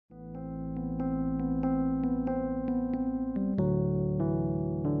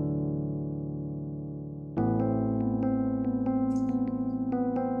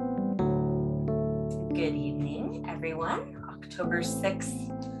October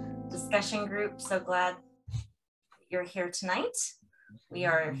 6th discussion group. So glad you're here tonight. We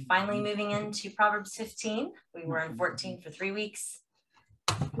are finally moving into Proverbs 15. We were on 14 for 3 weeks.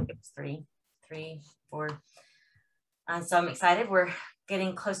 I think it was three, 4. So I'm excited. We're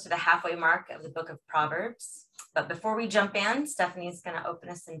getting close to the halfway mark of the book of Proverbs. But before we jump in, Stephanie's going to open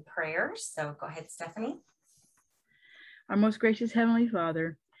us in prayer. So go ahead, Stephanie. Our most gracious Heavenly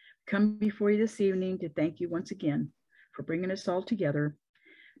Father, come before you this evening to thank you once again for bringing us all together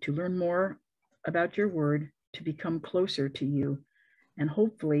to learn more about your word, to become closer to you, and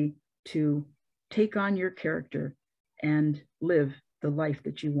hopefully to take on your character and live the life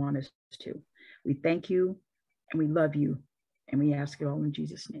that you want us to. We thank you and we love you, and we ask it all in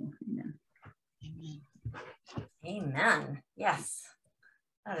Jesus' name. Amen. Amen. Amen. Yes,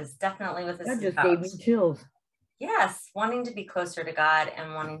 that is definitely what this is just about. Gave me chills. Yes, wanting to be closer to God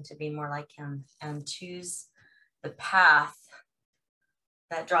and wanting to be more like him and choose the path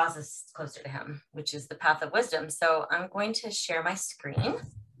that draws us closer to him, which is the path of wisdom. So I'm going to share my screen.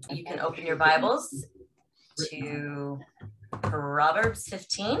 You can open your Bibles to Proverbs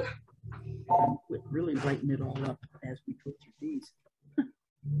 15. Really lighten it all up as we go through these. I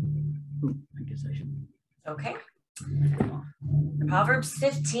guess I should. Okay. Proverbs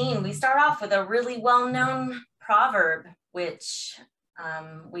 15. We start off with a really well-known proverb, which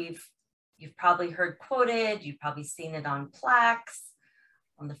you've probably heard quoted. You've probably seen it on plaques,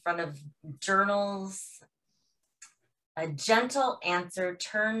 on the front of journals. A gentle answer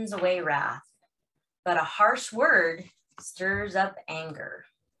turns away wrath, but a harsh word stirs up anger.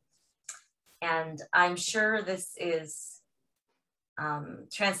 And I'm sure this is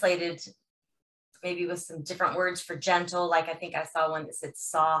translated maybe with some different words for gentle. Like I think I saw one that said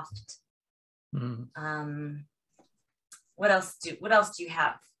soft. Mm-hmm. What else do you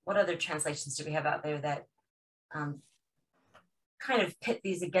have? What other translations do we have out there that kind of pit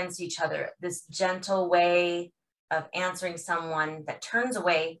these against each other? This gentle way of answering someone that turns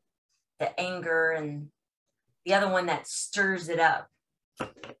away the anger, and the other one that stirs it up.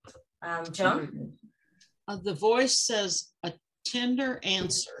 Joan? The voice says a tender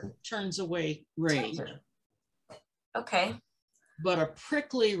answer turns away rage. Okay. But a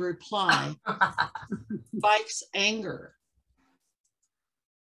prickly reply spikes anger.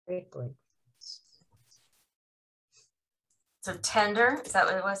 Prickly. So tender, is that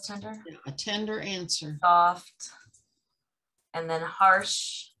what it was, tender? Yeah, a tender answer. Soft. And then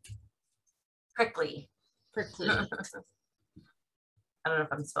harsh, prickly. Prickly. I don't know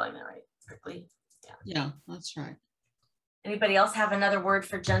if I'm spelling that right. Prickly. Yeah, that's right. Anybody else have another word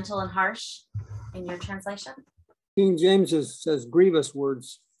for gentle and harsh in your translation? King James says grievous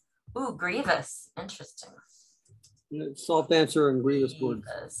words. Ooh, grievous. Interesting. Soft answer and grievous words.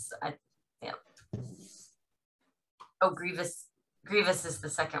 Yeah. Oh, grievous. Grievous is the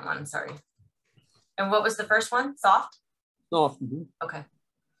second one. Sorry. And what was the first one? Soft? Soft. Mm-hmm. Okay.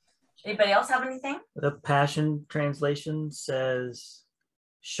 Anybody else have anything? The Passion Translation says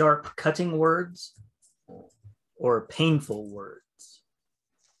sharp cutting words or painful words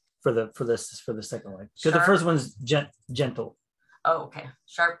for the second one. Because the first one's gentle. Oh, okay.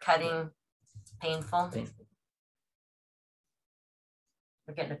 Sharp cutting, painful.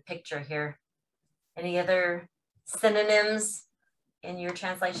 We're getting a picture here. Any other synonyms in your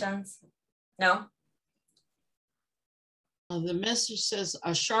translations? No? The message says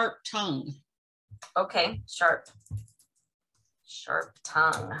a sharp tongue. Okay, sharp. Sharp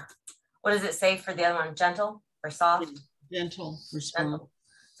tongue. What does it say for the other one? Gentle or soft? Gentle response. Gentle.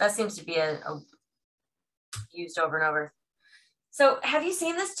 That seems to be a used over and over. So have you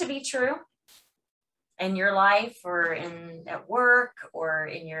seen this to be true in your life or at work or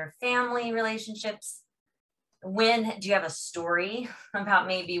in your family relationships? Do you have a story about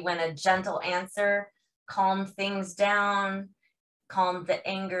maybe when a gentle answer calmed things down, calmed the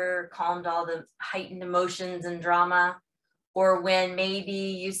anger, calmed all the heightened emotions and drama? Or when maybe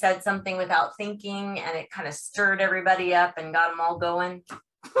you said something without thinking and it kind of stirred everybody up and got them all going?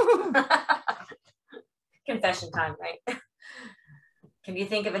 Confession time, right? Can you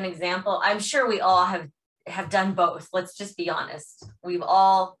think of an example? I'm sure we all have done both. Let's just be honest. We've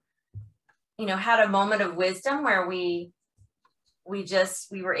all, had a moment of wisdom where we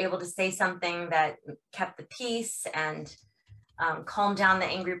were able to say something that kept the peace and calmed down the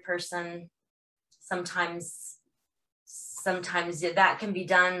angry person. Sometimes that can be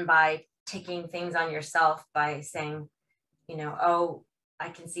done by taking things on yourself, by saying, oh, I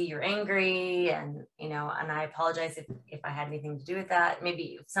can see you're angry, and and I apologize if I had anything to do with that.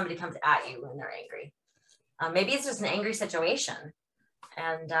 Maybe if somebody comes at you when they're angry, maybe it's just an angry situation,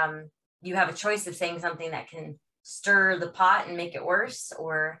 and you have a choice of saying something that can stir the pot and make it worse,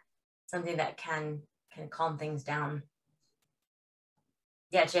 or something that can calm things down.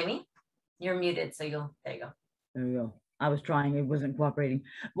 Yeah, Jamie, you're muted, so there you go. There you go. I was trying, it wasn't cooperating.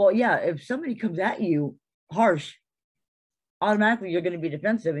 Well, yeah, if somebody comes at you harsh, automatically you're going to be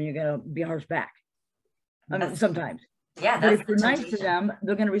defensive and you're going to be harsh back. I mean, sometimes. Yeah, but that's if you're nice to them,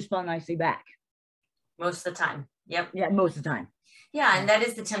 they're going to respond nicely back. Most of the time. Yep. Yeah, most of the time. Yeah, and that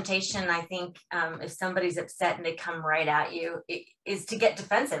is the temptation, I think, if somebody's upset and they come right at you, it is to get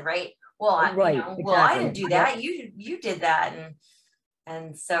defensive, right? Well, Right, exactly. Well, I didn't do that. Yep. You did that,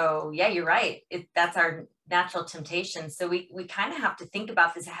 and so yeah, you're right. That's our natural temptation. So we kind of have to think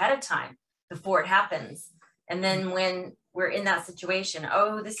about this ahead of time before it happens, and then when we're in that situation,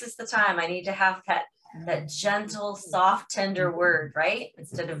 oh, this is the time I need to have that gentle, soft, tender word, right?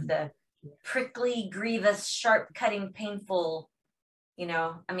 Instead of the prickly, grievous, sharp, cutting, painful.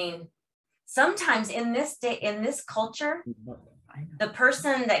 I mean, sometimes in this culture, the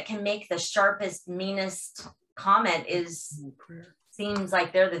person that can make the sharpest, meanest comment seems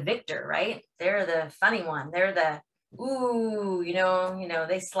like they're the victor, right? They're the funny one. They're the, ooh,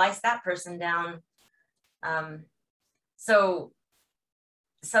 they slice that person down. So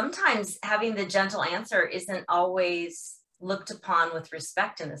sometimes having the gentle answer isn't always looked upon with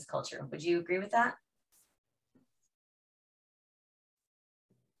respect in this culture. Would you agree with that?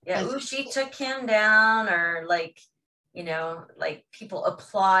 Yeah, ooh, she took him down, or like people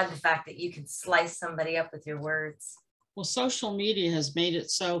applaud the fact that you can slice somebody up with your words. Well, social media has made it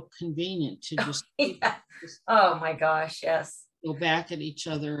so convenient to just, yeah. Oh my gosh, yes. Go back at each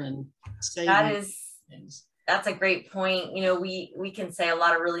other and say things. That's a great point. We can say a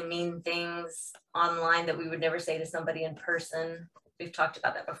lot of really mean things online that we would never say to somebody in person. We've talked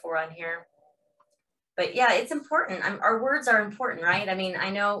about that before on here. But yeah, it's important. Our words are important, right? I mean,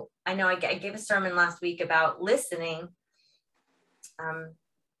 I know I gave a sermon last week about listening,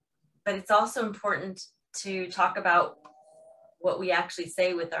 but it's also important to talk about what we actually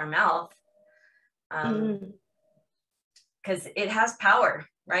say with our mouth, because it has power,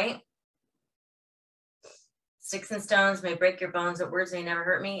 right? Sticks and stones may break your bones, but words may never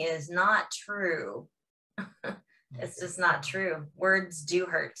hurt me is not true. It's just not true. Words do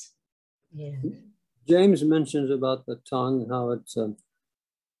hurt. Yeah. James mentions about the tongue, how it's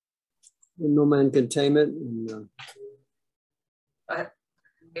no man can tame it. And,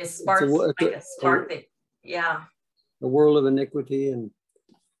 it sparks like a spark that, yeah. The world of iniquity and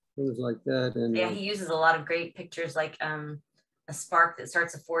things like that. And yeah, he uses a lot of great pictures, like a spark that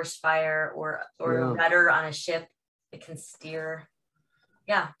starts a forest fire, or a rudder on a ship that can steer.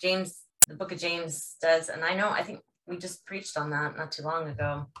 Yeah, James, the book of James does, and I think we just preached on that not too long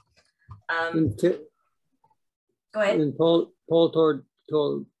ago. Go ahead. And Paul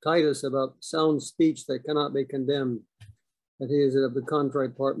told Titus about sound speech that cannot be condemned, that he is of the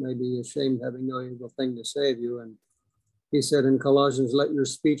contrite part may be ashamed, having no evil thing to say of you. And he said in Colossians, let your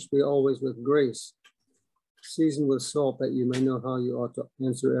speech be always with grace, seasoned with salt, that you may know how you ought to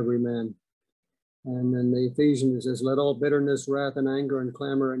answer every man. And then the Ephesians says, let all bitterness, wrath, and anger, and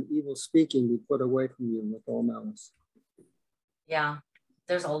clamor, and evil speaking be put away from you with all malice. Yeah,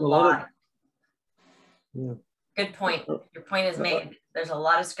 there's a lot. Yeah. Good point. Your point is made. There's a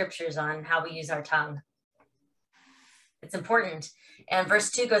lot of scriptures on how we use our tongue. It's important. And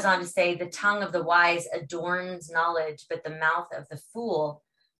verse 2 goes on to say, the tongue of the wise adorns knowledge, but the mouth of the fool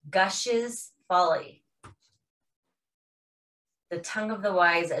gushes folly. The tongue of the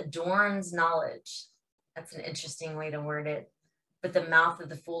wise adorns knowledge. That's an interesting way to word it. But the mouth of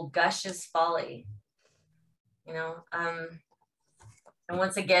the fool gushes folly. And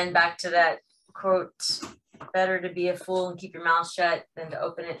once again, back to that quote, better to be a fool and keep your mouth shut than to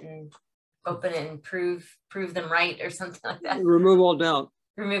open it and prove them right, or something like that. Remove all doubt.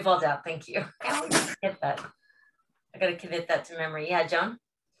 Remove all doubt. Thank you. I get that. I got to commit that to memory. Yeah, Joan?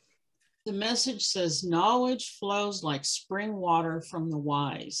 The Message says, knowledge flows like spring water from the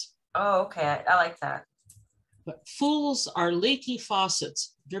wise. Oh, okay. I like that. But fools are leaky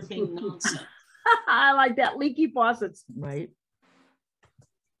faucets, dripping nonsense. I like that. Leaky faucets, right?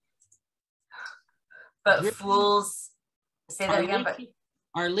 But fools, say that again. But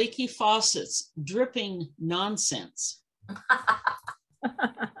are leaky faucets, dripping nonsense.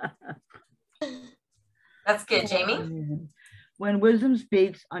 That's good, Jamie. When wisdom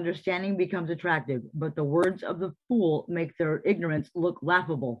speaks, understanding becomes attractive, but the words of the fool make their ignorance look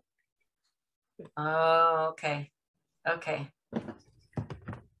laughable. Oh, okay. Okay.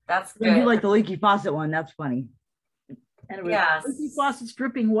 That's good. You like the leaky faucet one. That's funny. Anyway, yes. Leaky faucets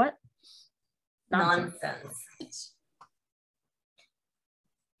dripping what? Nonsense.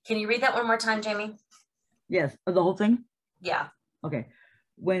 Can you read that one more time, Jamie? Yes, the whole thing? Yeah. Okay.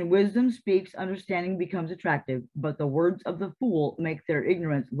 When wisdom speaks, understanding becomes attractive, but the words of the fool make their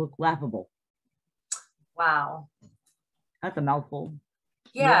ignorance look laughable. Wow. That's a mouthful.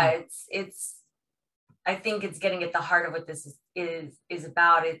 Yeah, it's I think it's getting at the heart of what this is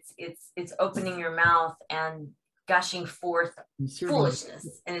about. It's opening your mouth and gushing forth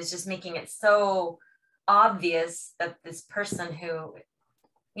foolishness, and it's just making it so obvious that this person who,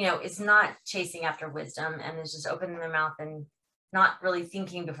 you know, is not chasing after wisdom and is just opening their mouth and not really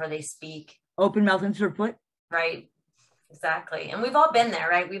thinking before they speak. Open mouth and insert foot. Right. Exactly. And we've all been there,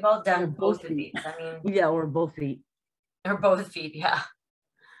 right? We've all done both of these. I mean, yeah, or both feet. Or both feet, yeah.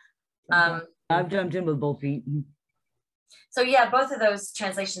 I've jumped in with both feet. So yeah, both of those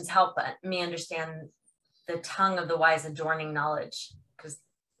translations help me understand the tongue of the wise adorning knowledge, because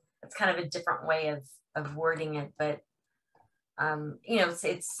it's kind of a different way of wording it. But you know,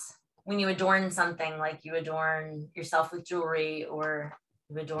 it's when you adorn something, like you adorn yourself with jewelry, or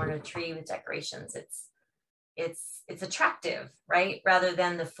you adorn a tree with decorations, it's attractive, right? Rather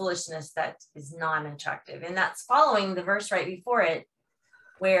than the foolishness that is non-attractive. And that's following the verse right before it,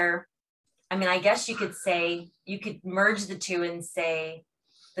 where, I mean, I guess you could say, you could merge the two and say,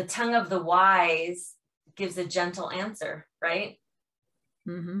 the tongue of the wise gives a gentle answer, right?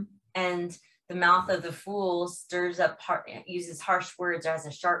 Mm-hmm. And the mouth of the fool stirs up, uses harsh words, or has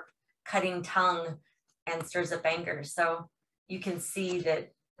a sharp cutting tongue and stirs up anger. So you can see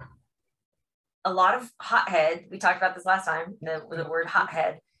that a lot of hothead, we talked about this last time, the word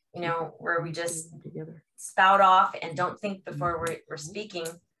hothead, you know, where we just spout off and don't think before we're speaking,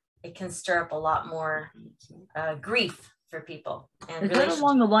 it can stir up a lot more grief for people. And is that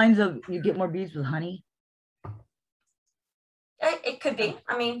along the lines of you get more bees with honey? It could be.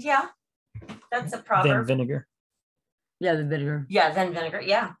 I mean, yeah, that's a proverb. Then vinegar. Yeah, the vinegar. Yeah, then vinegar.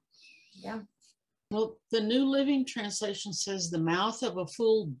 Yeah. Yeah. Well, the New Living Translation says the mouth of a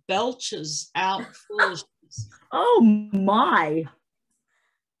fool belches out foolishness. Oh my.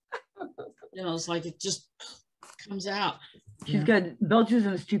 You know, it's like it just comes out. She's got belches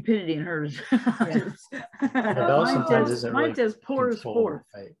and stupidity in hers. The bell sometimes isn't Mine really says pours controlled, forth.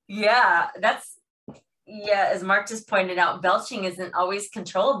 right? Yeah, as Mark just pointed out, belching isn't always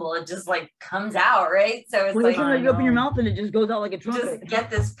controllable. It just like comes out, right? So it's Well, like, sometimes you open your mouth and it just goes out like a trumpet. just get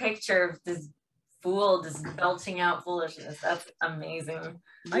this picture of this fool just belching out foolishness. That's amazing.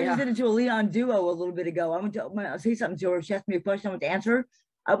 I just did it to a Leon duo a little bit ago. I'll say something to her. She asked me a question. I went to answer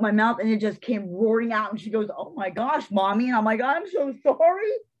out my mouth, and it just came roaring out. And she goes, "Oh my gosh, mommy!" And I'm like, "I'm so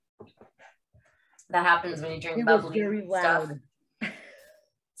sorry." That happens when you drink It was bubbly very stuff.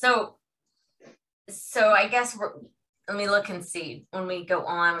 loud. So I guess let me look and see. When we go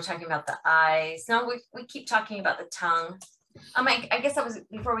on, we're talking about the eyes. No, we keep talking about the tongue. I guess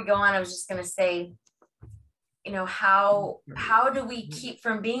before we go on, I was just going to say, you know, how do we keep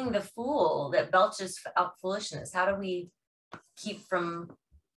from being the fool that belches out foolishness? How do we keep from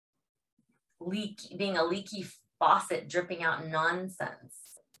being a leaky faucet dripping out nonsense?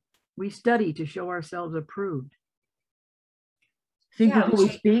 We study to show ourselves approved. Think before we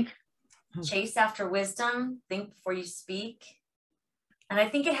speak. Chase after wisdom. Think before you speak. And I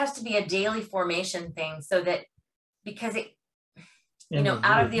think it has to be a daily formation thing, so that, because it, you know,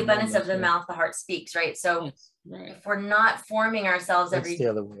 out of the abundance of the mouth, the heart speaks, right? So Yes, right. if we're not forming ourselves That's the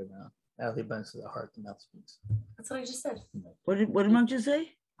other way around. Out of the abundance of the heart, the mouth speaks. that's what I just said. What did Monk just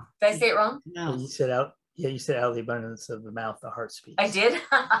say? Did I say it wrong? No. You said out. Yeah, you said out of the abundance of the mouth, the heart speaks. I did.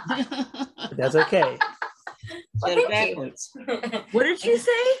 But that's okay. Well, Said it thank you. backwards. What did she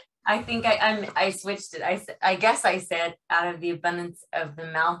say? I think I switched it. I guess I said out of the abundance of the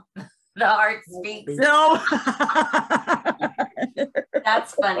mouth, the heart speaks. No.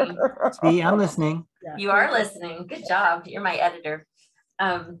 That's funny. See, I'm listening. You are listening. Good job. You're my editor.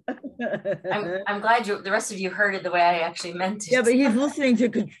 I'm glad the rest of you heard it the way I actually meant it. Yeah, but he's listening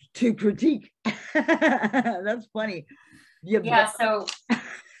to critique. That's funny. Yeah.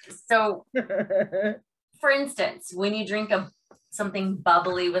 So for instance, when you drink something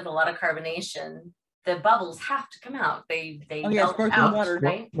bubbly with a lot of carbonation, the bubbles have to come out. They melt out, water.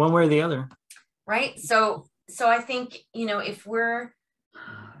 right? One way or the other. Right. So I think, you know, if we're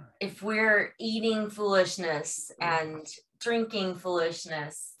eating foolishness and drinking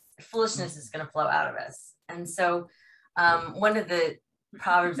foolishness is going to flow out of us. And so one of the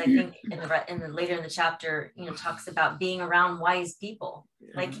Proverbs, I think later in the chapter, you know, talks about being around wise people.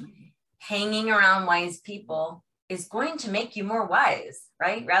 Like hanging around wise people is going to make you more wise,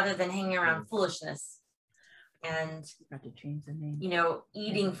 right? Rather than hanging around foolishness. And, you know,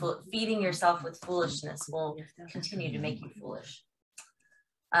 feeding yourself with foolishness will continue to make you foolish.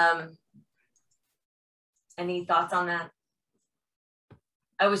 Any thoughts on that?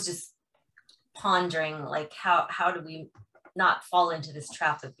 I was just pondering, like, how do we not fall into this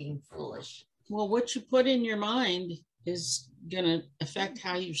trap of being foolish? Well, what you put in your mind is going to affect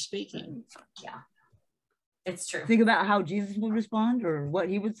how you're speaking. Yeah, it's true. Think about how Jesus would respond or what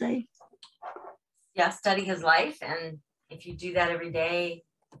he would say. Yeah, study his life. And if you do that every day,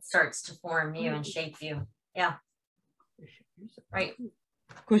 it starts to form you and shape you. Yeah. Right.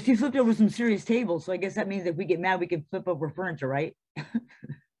 Of course, he flipped over some serious tables. So I guess that means if we get mad, we can flip over furniture, right?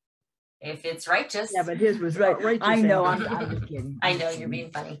 If it's righteous. Yeah, but his was right. I know, I'm just kidding. I know, you're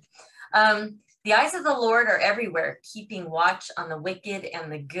being funny. The eyes of the Lord are everywhere, keeping watch on the wicked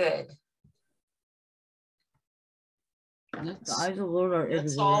and the good. The eyes of the Lord are everywhere.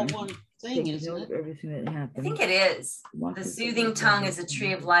 That's all one thing, Take isn't note it? of everything that happens. I think it is. The soothing tongue is a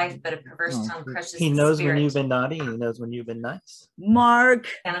tree of life, but a perverse tongue crushes the spirit. He knows when you've been naughty. He knows when you've been nice. Mark,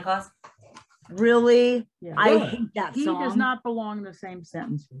 Santa Claus? really? Yeah. I Yeah. hate that He song. does not belong in the same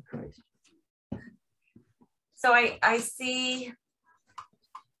sentence with Christ. So I see,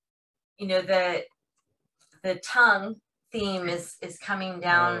 you know, the tongue theme is coming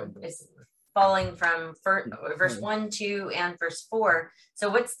down, is falling from verse 1, 2, and verse 4. So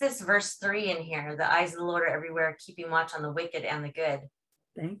what's this verse 3 in here? The eyes of the Lord are everywhere, keeping watch on the wicked and the good.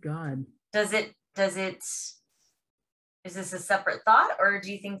 Thank God. Is this a separate thought, or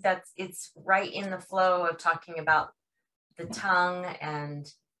do you think it's right in the flow of talking about the tongue?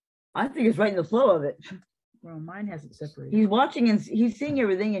 And I think it's right in the flow of it. Well, mine hasn't separated. He's watching and he's seeing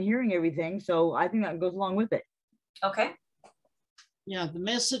everything and hearing everything. So I think that goes along with it. okay, Yeah, the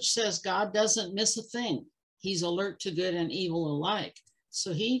message says God doesn't miss a thing. He's alert to good and evil alike.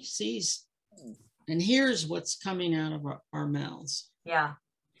 So he sees and hears what's coming out of our mouths. yeah.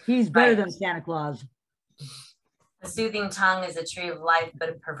 He's better Right. than Santa Claus. The soothing tongue is a tree of life, but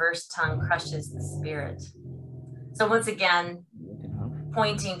a perverse tongue crushes the spirit. So once again,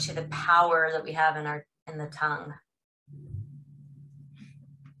 pointing to the power that we have in the tongue.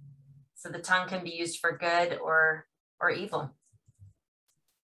 So the tongue can be used for good or evil.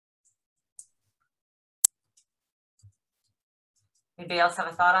 Anybody else have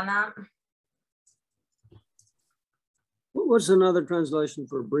a thought on that? What's another translation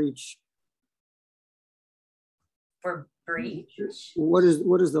for breach? For breach? What is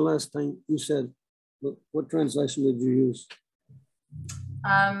the last thing you said? What translation did you use?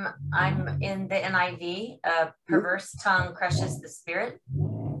 I'm in the NIV. A perverse tongue crushes the spirit.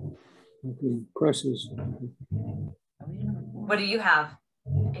 Okay, crushes. What do you have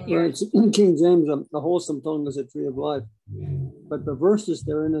in Well, yours? it's in King James, the wholesome tongue is a tree of life, but the verses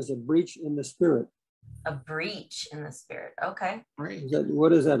therein is a breach in the spirit. A breach in the spirit. Okay. Break.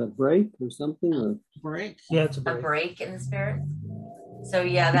 What is that, a break or something? Or? Break. Yeah, it's a A break. break in the spirit. So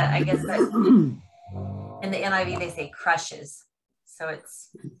yeah, that I guess that in the NIV they say crushes. So it's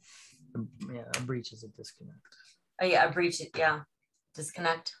Yeah, a breach is a disconnect. oh yeah, a breach. Yeah,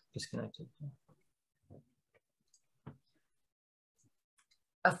 disconnect. Disconnected.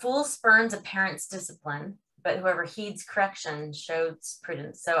 A fool spurns a parent's discipline, but whoever heeds correction shows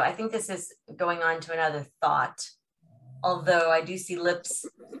prudence. So I think this is going on to another thought. Although I do see lips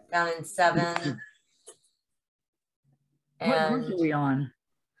down in 7. What verse And are we on?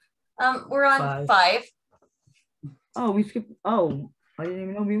 we're on 5. 5. Oh, we skipped. Oh, I didn't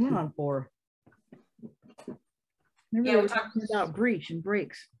even know we went on 4. Remember Yeah, we we were talked- talking about breach and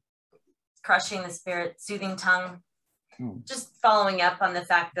breaks. Crushing the spirit, soothing tongue. Hmm. Just following up on the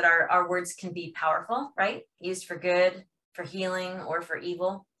fact that our words can be powerful, right? Used for good, for healing, or for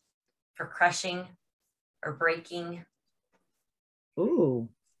evil, for crushing or breaking. Ooh,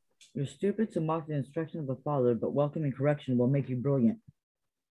 you're stupid to mock the instruction of a father, but welcoming correction will make you brilliant.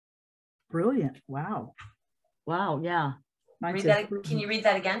 Brilliant. Wow. Wow, yeah. Mine Read says that. Can brilliant. you read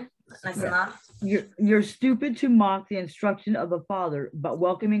that again? Nice and loud. You're stupid to mock the instruction of a father, but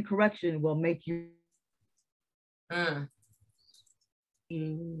welcoming correction will make you. Mm.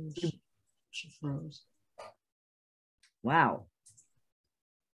 She froze. Wow.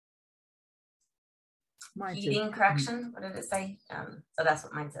 Mine says Heeding correction. What did it say? So that's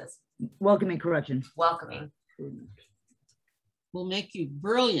what mine says. Welcoming correction. Welcoming. brilliant. Will make you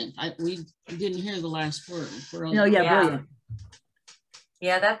brilliant. We didn't hear the last word. Brilliant. No, yeah, Yeah. brilliant.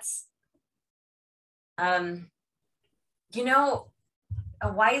 Yeah, that's you know,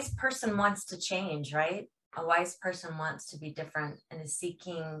 a wise person wants to change, right? A wise person wants to be different and is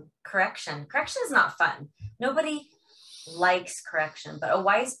seeking correction. Correction is not fun. Nobody likes correction, but a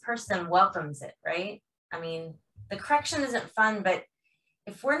wise person welcomes it, right? I mean, the correction isn't fun, but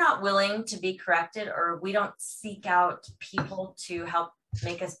if we're not willing to be corrected, or we don't seek out people to help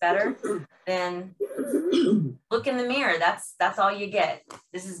make us better, then look in the mirror. That's all you get.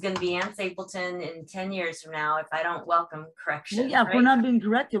 This is going to be Ann Stapleton in 10 years from now if I don't welcome correction. Well, yeah, if right? we're not being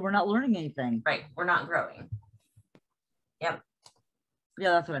corrected, we're not learning anything. Right. We're not growing. Yep.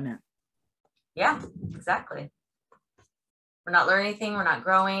 Yeah, that's what I meant. Yeah, exactly. We're not learning anything. We're not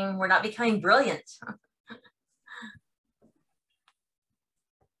growing. We're not becoming brilliant.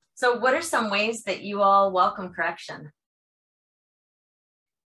 So what are some ways that you all welcome correction?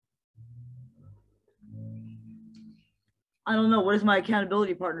 I don't know. What does my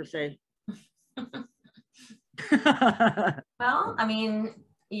accountability partner say? Well, I mean,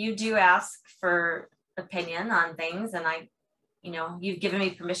 you do ask for opinion on things, and you've given me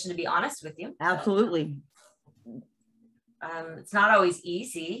permission to be honest with you. Absolutely. So, it's not always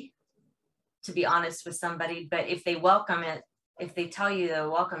easy to be honest with somebody, but if they welcome it, if they tell you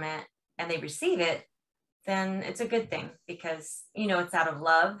they'll welcome it and they receive it, then it's a good thing because, it's out of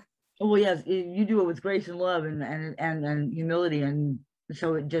love. Well, yes, you do it with grace and love and humility. And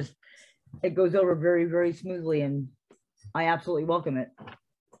so it goes over very, very smoothly. And I absolutely welcome it.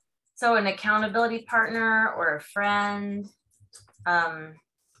 So an accountability partner or a friend,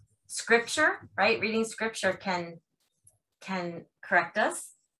 scripture, right? Reading scripture can correct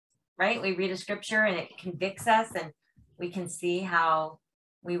us, right? We read a scripture and it convicts us and we can see how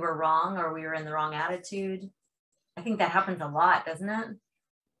we were wrong or we were in the wrong attitude. I think that happens a lot, doesn't it?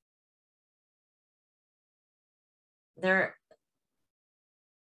 Are there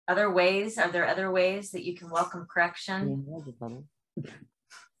other ways that you can welcome correction?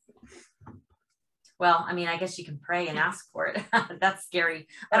 Well, I mean, I guess you can pray and ask for it. That's scary.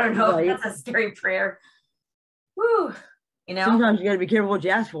 I don't know if that's a scary prayer. Woo, Sometimes you got to be careful what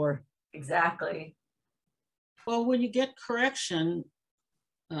you ask for. Exactly. Well, when you get correction,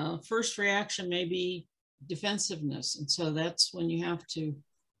 first reaction may be defensiveness. And so that's when you have to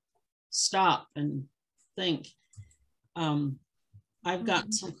stop and think. I've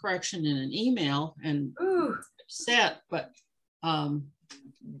gotten some correction in an email and upset, but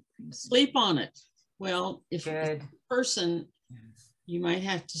sleep on it. Well, if a person, you might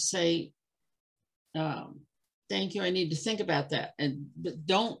have to say, thank you, I need to think about that. But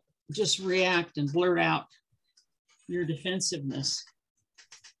don't just react and blurt out your defensiveness,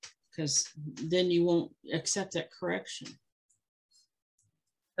 because then you won't accept that correction.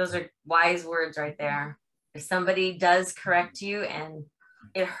 Those are wise words right there. If somebody does correct you and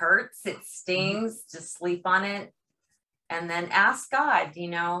it hurts, it stings, just sleep on it. And then ask God,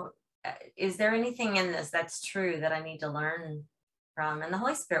 is there anything in this that's true that I need to learn from? And the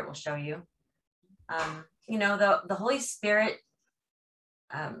Holy Spirit will show you. The Holy Spirit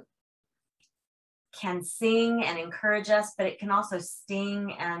can sing and encourage us, but it can also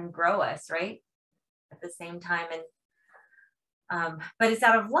sting and grow us, right? At the same time. And but it's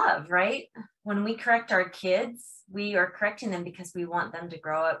out of love, right? When we correct our kids, we are correcting them because we want them to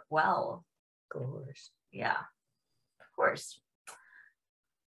grow up well. Of course. Yeah, of course.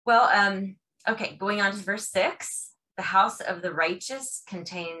 Well, okay, going on to verse 6. The house of the righteous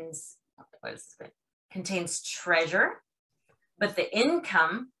contains treasure, but the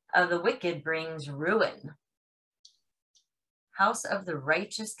income of the wicked brings ruin. House of the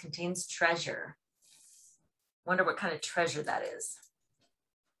righteous contains treasure. Wonder what kind of treasure that is.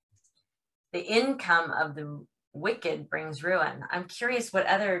 The income of the wicked brings ruin. I'm curious what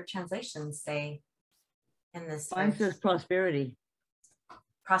other translations say in this. Mine says prosperity.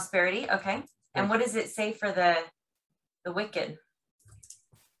 Prosperity, okay. And what does it say for the wicked?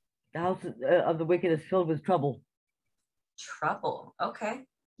 The house of the wicked is filled with trouble. Trouble, okay.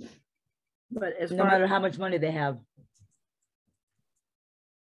 But No matter how much money they have.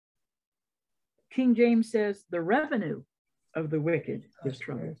 King James says the revenue of the wicked is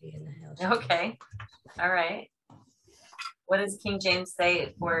trouble. Okay, all right. What does King James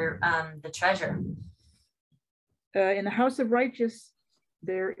say for the treasure? In the house of righteous,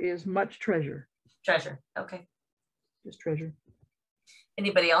 there is much treasure. Treasure, okay. Just treasure.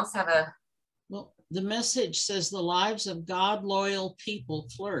 Anybody else have a? Well, the Message says the lives of God-loyal people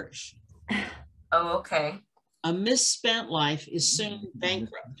flourish. Oh, okay. A misspent life is soon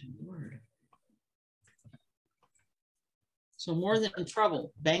bankrupt. So more than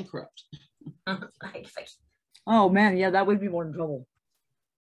trouble, bankrupt. Oh man, yeah, that would be more than trouble.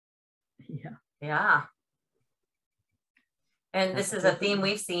 Yeah. Yeah. And this is a theme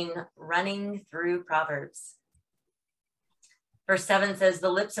we've seen running through Proverbs. Verse 7 says, the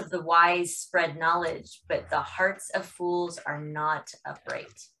lips of the wise spread knowledge, but the hearts of fools are not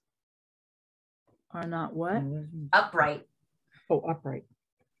upright. Are not what? Upright. Oh, upright.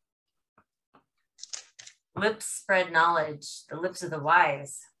 Lips spread knowledge, the lips of the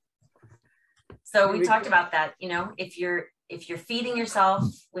wise. So we talked about that, you know, if you're feeding yourself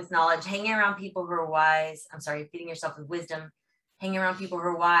with knowledge, hanging around people who are wise, feeding yourself with wisdom, hanging around people who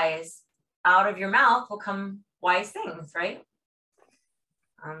are wise, out of your mouth will come wise things, right?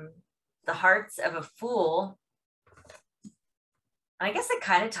 The hearts of a fool, I guess it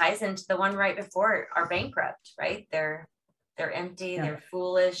kind of ties into the one right before, are bankrupt, right? They're empty, yeah. They're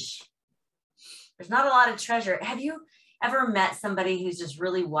foolish. There's not a lot of treasure. Have you ever met somebody who's just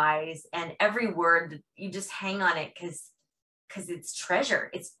really wise and every word you just hang on it because it's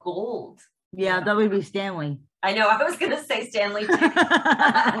treasure, it's gold? Yeah, that would be Stanley. I know, I was gonna say Stanley too.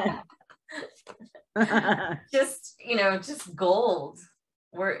 just gold.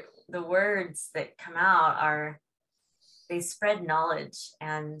 The words that come out they spread knowledge,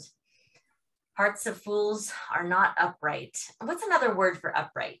 and hearts of fools are not upright. What's another word for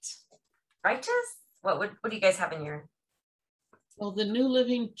upright? Righteous? What do you guys have in your? Well, the New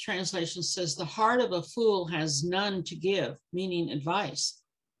Living Translation says the heart of a fool has none to give, meaning advice.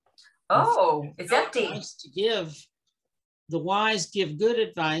 Oh, it's empty. To give. The wise give good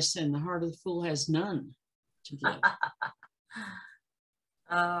advice, and the heart of the fool has none to give.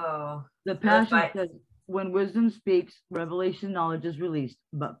 Oh. The Passion says, when wisdom speaks, revelation knowledge is released,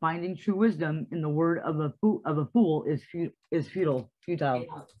 but finding true wisdom in the word of a fool is futile.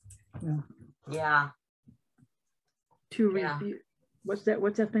 Yeah. What's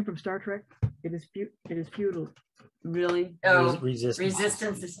that thing from Star Trek? It is futile. Really? Oh,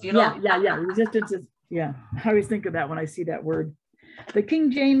 resistance is futile. Yeah. Resistance is, yeah. I always think of that when I see that word. The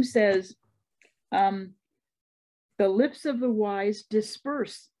King James says, the lips of the wise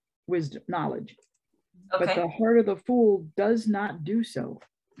disperse wisdom, knowledge, okay. But the heart of the fool does not do so.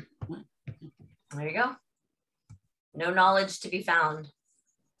 There you go. No knowledge to be found.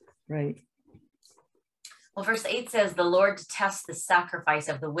 Right. Well, verse 8 says, the Lord detests the sacrifice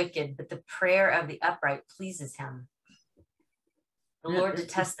of the wicked, but the prayer of the upright pleases him. The Lord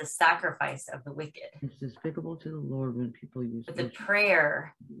detests the sacrifice of the wicked. It's despicable to the Lord when people use but the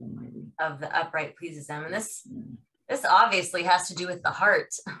prayer of the upright pleases him. And this obviously has to do with the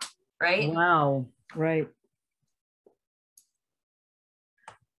heart, right? Wow. Right.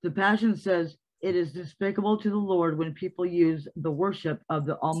 The Passion says, it is despicable to the Lord when people use the worship of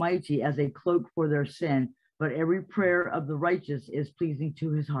the Almighty as a cloak for their sin, but every prayer of the righteous is pleasing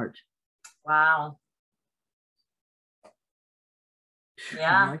to his heart. Wow.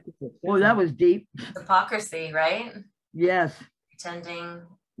 Yeah. Well, that was deep. Hypocrisy, right? Yes. Pretending.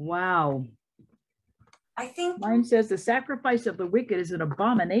 Wow. I think mine says the sacrifice of the wicked is an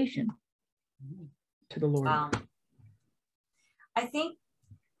abomination to the Lord. Wow. I think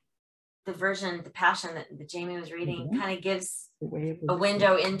the version, the Passion that Jamie was reading, kind of gives a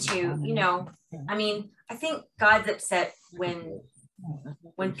window into, I mean, I think God's upset when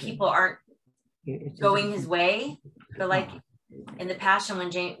people aren't going his way. But like in the Passion,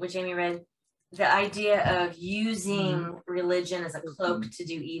 when Jamie read, the idea of using religion as a cloak to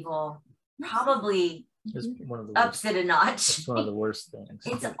do evil probably ups it a notch. It's one of the worst things.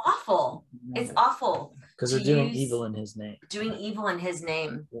 It's awful. It's awful. Because they're doing evil in his name. Doing evil in his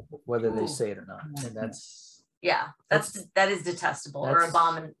name. Whether they say it or not. And that is detestable or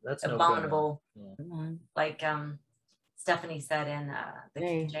abominable. Yeah. Like Stephanie said in the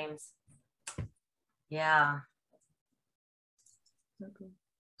King James. Yeah.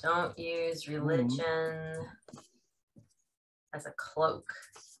 Don't use religion as a cloak.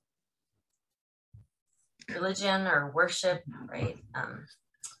 Religion or worship, right? Or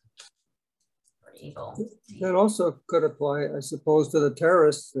evil. That also could apply, I suppose, to the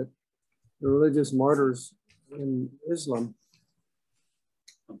terrorists, the religious martyrs in Islam.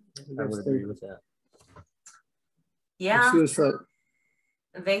 I would agree with that. Yeah. Suicide.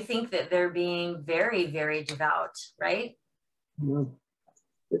 They think that they're being very, very devout, right? Yeah.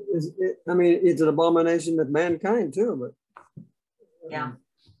 It's an abomination to mankind too, but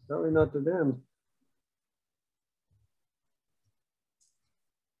probably not to them.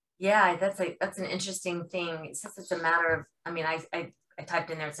 Yeah, that's an interesting thing. It says it's a matter of, I typed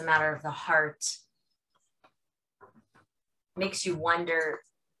in there, it's a matter of the heart. Makes you wonder,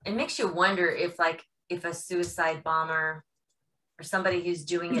 it makes you wonder if a suicide bomber or somebody who's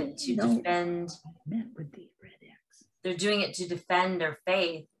doing it to defend, they're doing it to defend their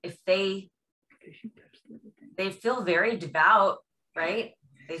faith, if they feel very devout, right?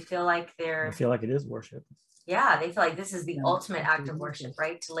 They feel like I feel like it is worship. Yeah, they feel like this is the ultimate act of worship,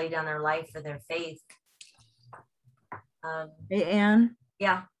 right? To lay down their life for their faith. Hey, Anne.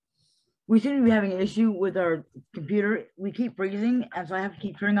 Yeah. We seem to be having an issue with our computer. We keep freezing, and so I have to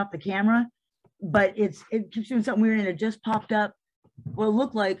keep turning off the camera. but it keeps doing something weird, and it just popped up. Well, it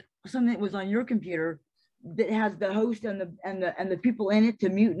looked like something that was on your computer that has the host and the people in it to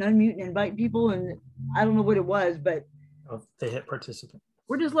mute and unmute and invite people, and I don't know what it was, but they hit participant.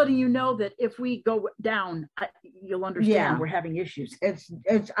 We're just letting you know that if we go down, you'll understand we're having issues. It's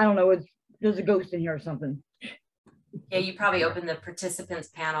I don't know, there's a ghost in here or something. Yeah, you probably opened the participants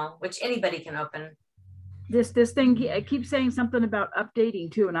panel, which anybody can open. This thing keeps saying something about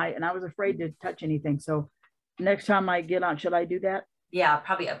updating too, and I was afraid to touch anything. So next time I get on, should I do that? Yeah, I'll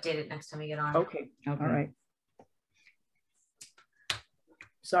probably update it next time we get on. Okay. All right.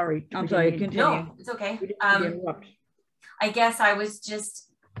 Sorry. I'm sorry. Continue. No, it's okay. I guess I was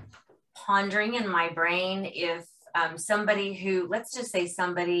just pondering in my brain if somebody who, let's just say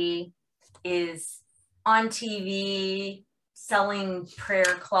somebody is on TV selling prayer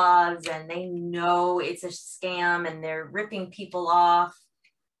cloths and they know it's a scam and they're ripping people off.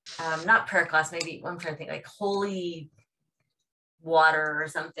 Not prayer cloths, maybe I'm trying to think like holy water or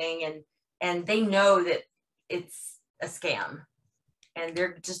something. And they know that it's a scam and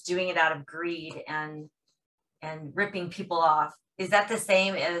they're just doing it out of greed and ripping people off. Is that the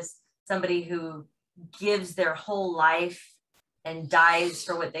same as somebody who gives their whole life and dies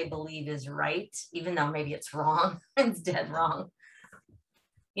for what they believe is right, even though maybe it's wrong? It's dead wrong.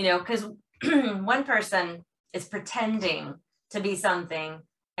 You know, because one person is pretending to be something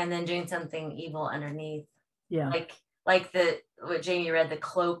and then doing something evil underneath. Yeah. Like what Jamie read, the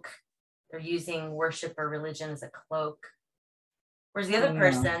cloak, they're using worship or religion as a cloak. Whereas the other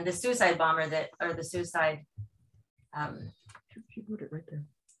person, the suicide bomber the suicide she put it right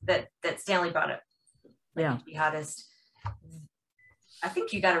there. That Stanley brought up. Yeah. Jihadist. I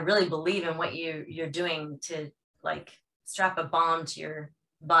think you got to really believe in what you're doing to like strap a bomb to your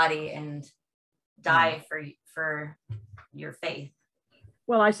body and die for your faith.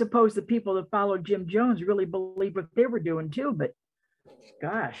 Well, I suppose the people that followed Jim Jones really believed what they were doing too, but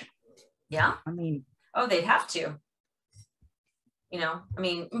gosh. Yeah. I mean. Oh, they'd have to. You know, I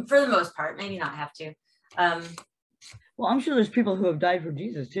mean, for the most part, maybe not have to. Well, I'm sure there's people who have died for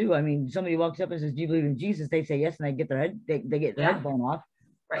Jesus too. I mean, somebody walks up and says, "Do you believe in Jesus?" They say yes, and they get their head, they get their head blown off.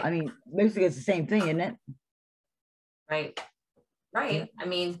 Right. I mean, basically, it's the same thing, isn't it? Right. Right. I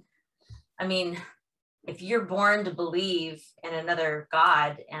mean, if you're born to believe in another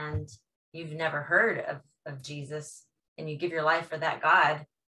God and you've never heard of Jesus and you give your life for that God,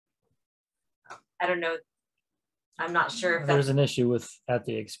 I don't know. I'm not sure if there's an issue with at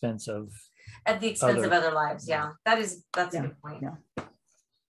the expense of other lives. Yeah, that's a good point.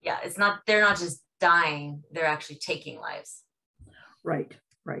 Yeah, it's not, they're not just dying, they're actually taking lives. Right.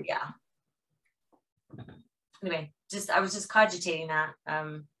 Yeah. Anyway, I was just cogitating that.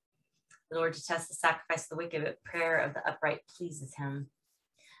 The Lord detests the sacrifice of the wicked, but prayer of the upright pleases him.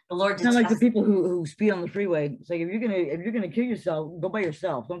 The Lord detests. It's not like the people who speed on the freeway. It's like if you're gonna kill yourself, go by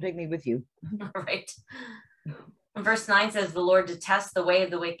yourself. Don't take me with you. Right. And verse 9 says, the Lord detests the way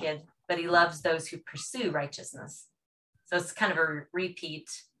of the wicked, but he loves those who pursue righteousness. So it's kind of a repeat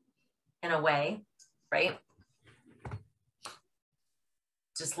in a way, right?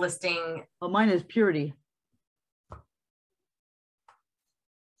 Just listing. Oh, mine is purity.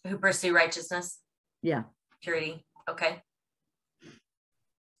 Who pursue righteousness? Yeah. Purity. Okay.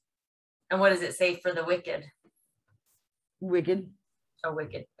 And what does it say for the wicked? Wicked. Oh,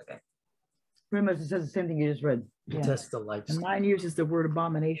 wicked. Okay. Pretty much it says the same thing you just read. Test the life. And mine uses the word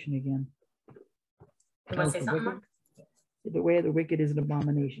abomination again. You want to say something, Mark? The way of the wicked is an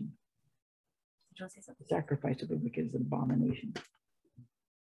abomination. Did you want to say something? The sacrifice of the wicked is an abomination.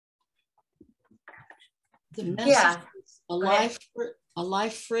 The message is a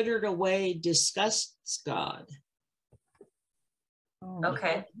life frittered away disgusts God. Oh.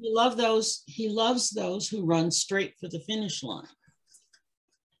 Okay. He loves those who run straight for the finish line.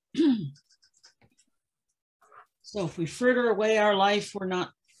 So if we fritter away our life, we're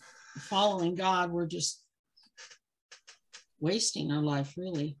not following God, we're just wasting our life,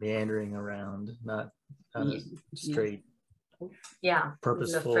 really. Meandering around, not a straight. Yeah.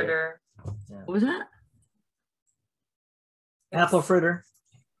 Purposeful. The fritter. Yeah. What was that? Apple fritter.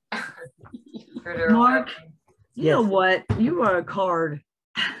 Fritter. Mark, you know Yes. what? You are a card.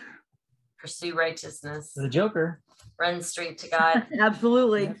 Pursue righteousness. The Joker. Run straight to God.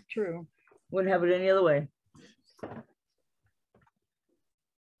 Absolutely. That's true. Wouldn't have it any other way.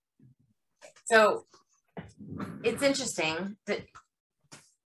 So it's interesting that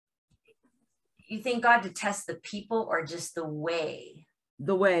you think God detests the people or just the way?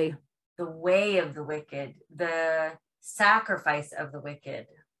 The way. The way of the wicked, the sacrifice of the wicked.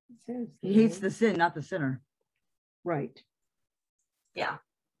 He hates the sin, not the sinner. Right. Yeah.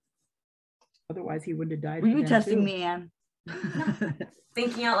 Otherwise, he wouldn't have died. Were for you them, testing too. me, Anne?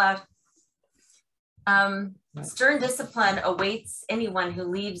 Thinking out loud. Stern discipline awaits anyone who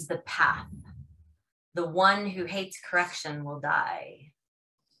leaves the path. The one who hates correction will die.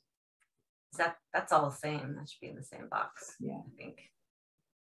 That's all the same. That should be in the same box. Yeah. I think.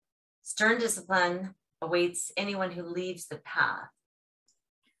 Stern discipline awaits anyone who leaves the path.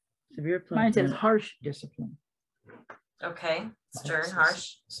 Severe mine says punishment. harsh discipline. Okay. Stern,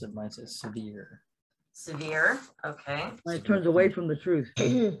 harsh. So mine says severe. Severe. Okay. When it turns away from the truth.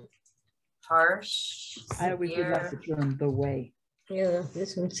 Harsh. I always did like the term the way. Yeah,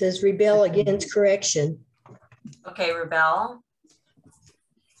 this one says rebel against correction. Okay, rebel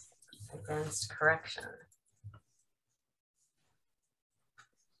against correction.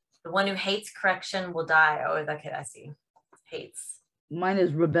 The one who hates correction will die. Oh, okay, I see. Hates. Mine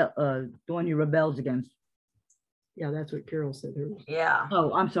is the one he rebels against. Yeah, that's what Carol said. Yeah.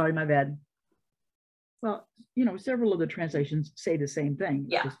 Oh, I'm sorry, my bad. Well, you know, several of the translations say the same thing.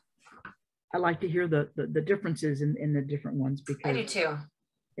 Yeah. Just, I like to hear the differences in the different ones because I do too.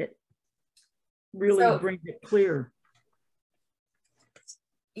 it really brings it clear.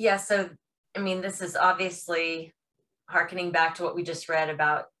 Yeah, so I mean, this is obviously hearkening back to what we just read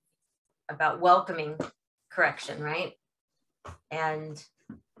about welcoming correction, right? And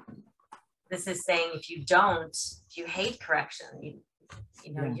this is saying if you hate correction,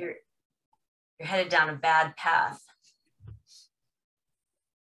 you know, Yeah. you're headed down a bad path.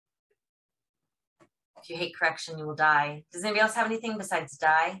 If you hate correction, you will die. Does anybody else have anything besides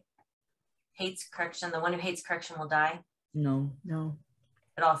die? Hates correction. The one who hates correction will die. No.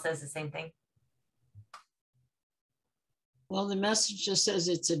 It all says the same thing. Well, the message just says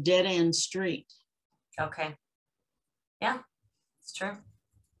it's a dead end street. Okay. Yeah, it's true.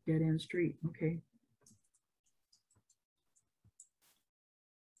 Dead end street. Okay.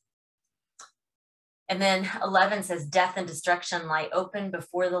 And then 11 says, death and destruction lie open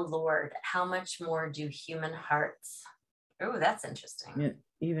before the Lord. How much more do human hearts? Oh, that's interesting. Yeah.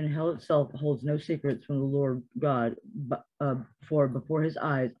 Even hell itself holds no secrets from the Lord God, but for before his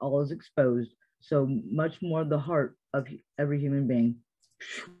eyes all is exposed, so much more the heart of every human being.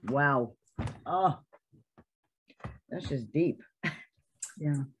 Wow. Oh, that's just deep.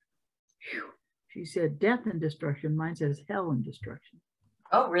 Yeah. She said death and destruction. Mine says hell and destruction.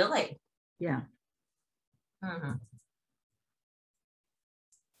 Oh, really? Yeah. Mm-hmm.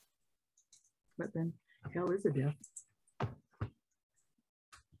 But then hell is a death.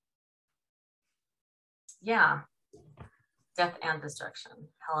 Yeah. Death and destruction.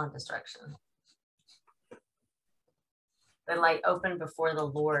 Hell and destruction. They lie open before the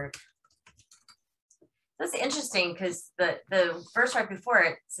Lord. That's interesting because the verse right before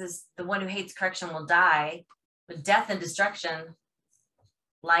it says the one who hates correction will die, but death and destruction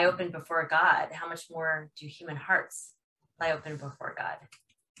lie open before God. How much more do human hearts lie open before God?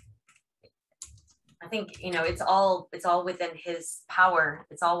 I think, you know, it's all within his power.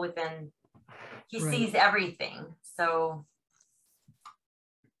 It's all within, he Right. sees everything. So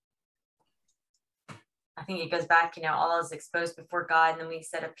I think it goes back, you know, all is exposed before God. And then we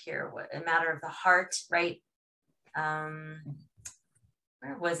said up here, a matter of the heart, right? Where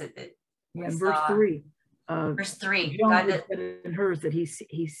was it that Yeah. we In verse saw? 3. Verse 3. John God had said in hers that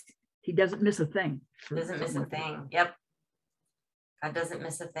he doesn't miss a thing. doesn't miss a thing. Yep. God doesn't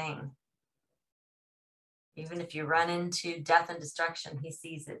miss a thing. Even if you run into death and destruction, he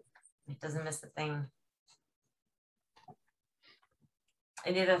sees it. He doesn't miss a thing.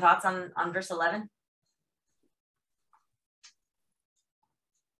 Any other thoughts on verse 11?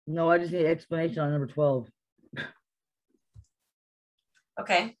 No, I just need explanation on number 12.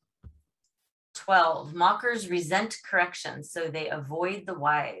 Okay. 12. Mockers resent correction, so they avoid the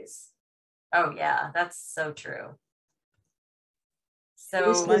wise. Oh, yeah, that's so true.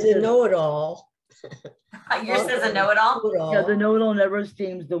 This So is a know-it-all. yours says a know-it-all? Yeah, the know-it-all never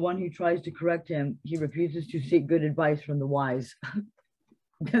esteems the one who tries to correct him. He refuses to seek good advice from the wise.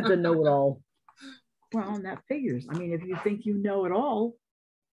 That's a know-it-all. Well, and that figures. I mean, if you think you know it all,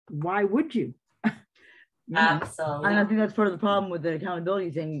 why would you? You know? Absolutely. And I think that's part of the problem with the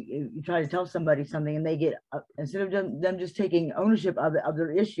accountability thing. You try to tell somebody something and they get, instead of them just taking ownership of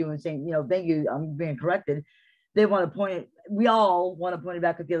their issue and saying, you know, thank you, I'm being corrected. They want to point it, we all want to point it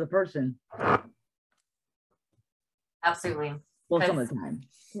back at the other person. Absolutely. Well, some of the time.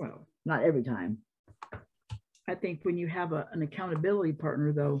 Well, Not every time. I think when you have an accountability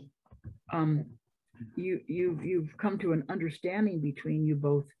partner, though, you've come to an understanding between you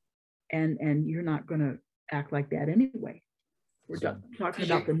both, and you're not going to act like that anyway. We're talking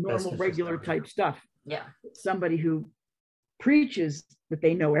about the normal, regular type stuff. Yeah. Somebody who preaches that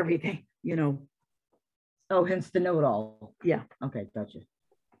they know everything. you know, Oh, hence the know-it-all. yeah. Okay, gotcha.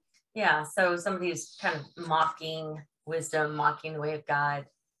 Yeah. So somebody who's kind of mocking wisdom, mocking the way of God.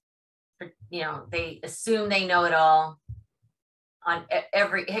 You know, they assume they know it all on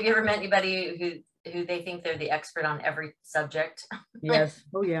every. Have you ever met anybody who they think they're the expert on every subject? Yes.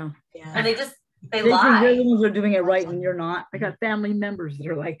 Oh yeah. And they They lie. think they're the ones who are doing it right and you're not. I got family members that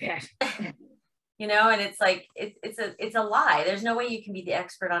are like that. You know, and it's like it's a lie. There's no way you can be the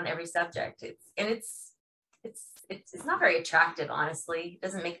expert on every subject. It's not very attractive, honestly. It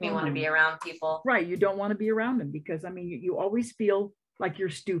doesn't make me want to be around people. Right. You don't want to be around them because I mean you always feel like you're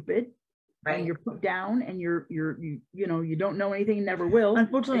stupid. Right. And you're put down and you know, you don't know anything, never will.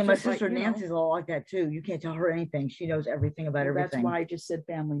 Unfortunately, It's my just like, sister you know, Nancy's all like that too. You can't tell her anything. She knows everything about well, everything. that's why I just said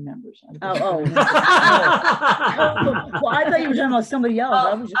family members. Oh, well, I thought you were talking about somebody else.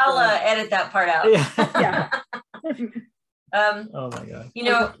 I was just I'll edit that part out. Yeah. Oh my God. You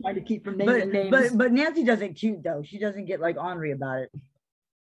know, trying to keep from naming names. but Nancy does it cute though. She doesn't get like ornery about it.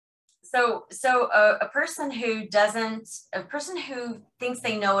 so a person who thinks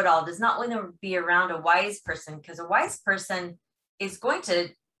they know it all does not want to be around a wise person, because a wise person is going to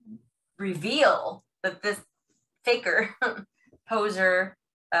reveal that this faker, poser,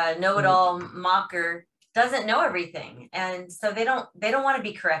 know-it-all, mocker doesn't know everything, and so they don't want to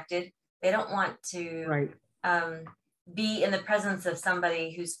be corrected. They don't want to Right. be in the presence of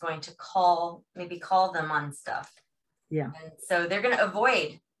somebody who's going to call them on stuff. Yeah. And so they're going to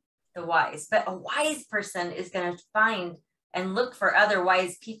avoid the wise, but a wise person is going to find and look for other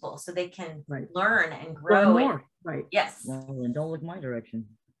wise people so they can learn and grow. Learn more. Right. Yes. Well, then don't look my direction.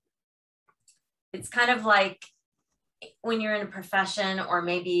 It's kind of like when you're in a profession, or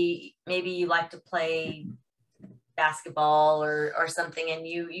maybe you like to play basketball or something, and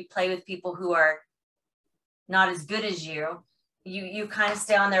you play with people who are not as good as you kind of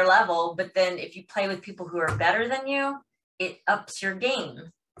stay on their level. But then if you play with people who are better than you, it ups your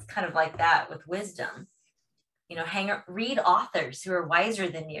game. It's kind of like that with wisdom. You know, read authors who are wiser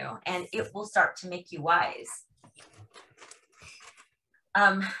than you, and it will start to make you wise.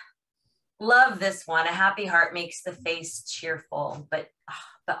 Love this one. A happy heart makes the face cheerful, but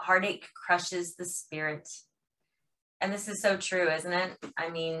heartache crushes the spirit. And this is so true, isn't it? I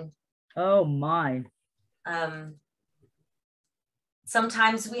mean, oh my.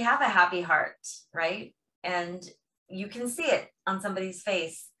 Sometimes we have a happy heart, right? And you can see it on somebody's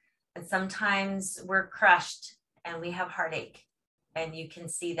face. And sometimes we're crushed and we have heartache, and you can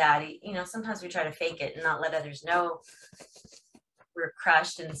see that. You know, sometimes we try to fake it and not let others know we're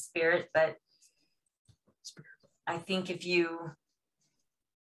crushed in spirit. But I think if you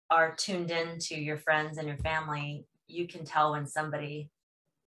are tuned in to your friends and your family, you can tell when somebody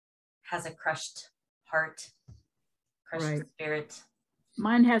has a crushed heart, crushed spirit.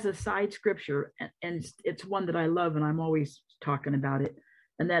 Mine has a side scripture, and it's one that I love, and I'm always talking about it.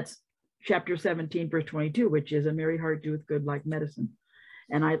 And that's chapter 17, verse 22, which is a merry heart doeth good like medicine.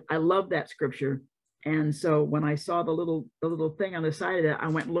 And I love that scripture. And so when I saw the little thing on the side of that, I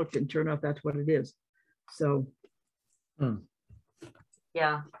went and looked, and sure enough, that's what it is. So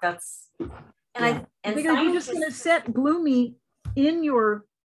yeah, that's because you're just going to sit gloomy in your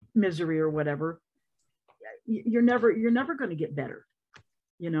misery or whatever. You're never going to get better,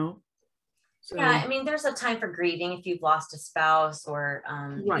 you know. So, yeah, I mean, there's a time for grieving if you've lost a spouse, or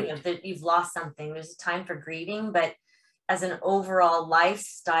you know, that you've lost something. There's a time for grieving, but as an overall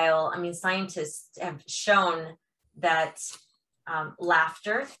lifestyle, I mean, scientists have shown that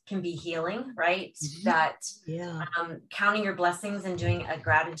laughter can be healing, right? Mm-hmm. That Yeah. Counting your blessings and doing a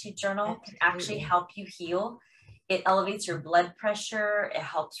gratitude journal can actually help you heal. It elevates your blood pressure. It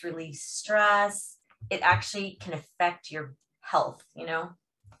helps relieve stress. It actually can affect your health, you know.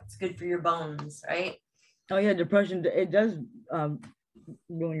 It's good for your bones, right? Oh yeah, depression, it does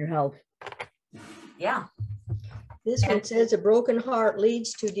ruin your health. Yeah. This one says a broken heart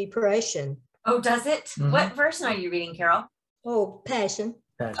leads to depression. Oh, does it? Mm-hmm. What version are you reading, Carol? Oh, passion.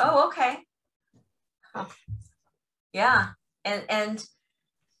 Oh, okay. Huh. Yeah. And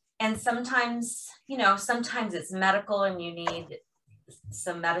sometimes, you know, sometimes it's medical and you need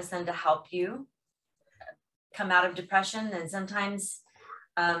some medicine to help you come out of depression. And sometimes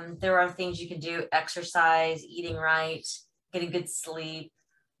there are things you can do: exercise, eating right, getting good sleep,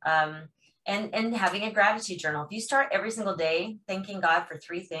 and having a gratitude journal. If you start every single day thanking God for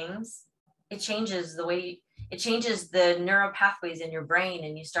 3 things, it changes the neural pathways in your brain,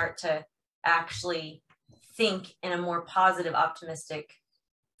 and you start to actually think in a more positive, optimistic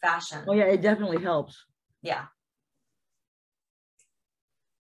fashion. Oh yeah, it definitely helps. Yeah.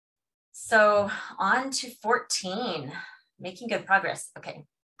 So on to 14, making good progress. Okay.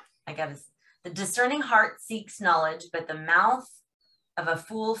 The discerning heart seeks knowledge, but the mouth of a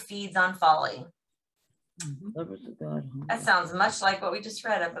fool feeds on folly. Lovers of God. That sounds much like what we just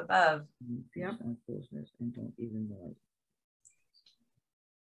read up above. Yeah. And don't even know it.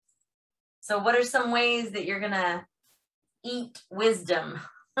 So what are some ways that you're going to eat wisdom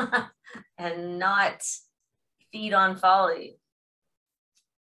and not feed on folly?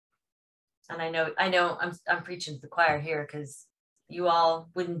 And I know I'm preaching to the choir here because you all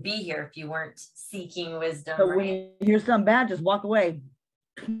wouldn't be here if you weren't seeking wisdom. So right? when you hear something bad, just walk away.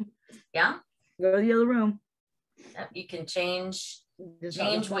 Yeah. Go to the other room. You can change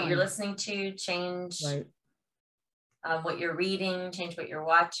Just what you're listening to, change Right. What you're reading, change what you're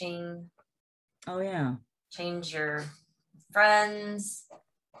watching, Oh yeah. change your friends,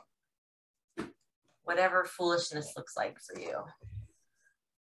 whatever foolishness looks like for you.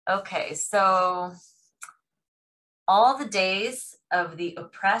 Okay, so all the days of the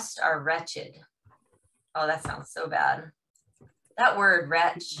oppressed are wretched. Oh, that sounds so bad. That word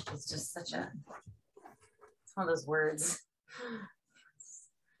wretch is just it's one of those words.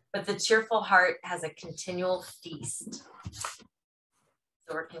 But the cheerful heart has a continual feast.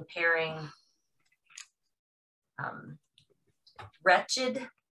 So we're comparing wretched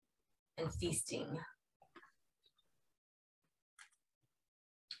and feasting.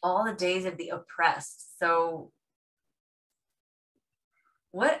 All the days of the oppressed. So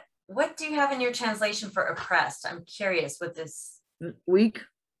what do you have in your translation for oppressed? I'm curious what this Weak.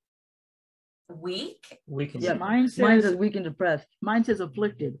 weak. Weak. Yeah, mine says weak and depressed. Mine says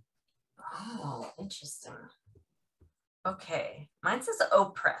afflicted. Oh, interesting. Okay, mine says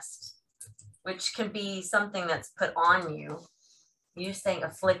oppressed, which can be something that's put on you. You're saying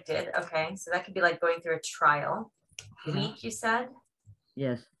afflicted. Okay, so that could be like going through a trial. Yeah. Weak, you said?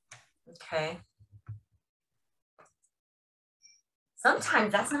 Yes. Okay.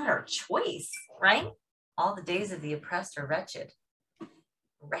 Sometimes that's not our choice, right? All the days of the oppressed are wretched.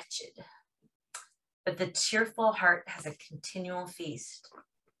 Wretched. But the cheerful heart has a continual feast.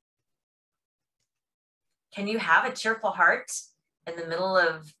 Can you have a cheerful heart in the middle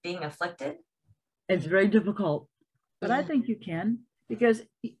of being afflicted? It's very difficult, but I think you can, because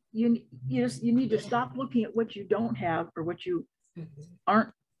you need to stop looking at what you don't have or what you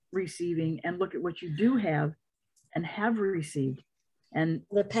aren't receiving and look at what you do have and have received. And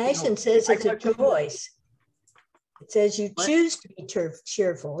The Passion says it's a choice. It says you choose to be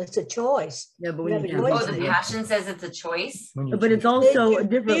cheerful. It's a choice. Yeah, but You have when a you choice. Oh, the Passion says it's a choice. but it's also a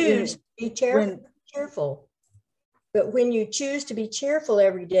different. Choose to be cheerful. But when you choose to be cheerful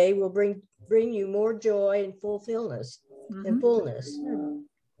every day, will bring you more joy and fulfillment and fullness.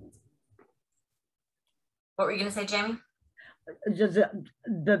 What were you going to say, Jamie? Just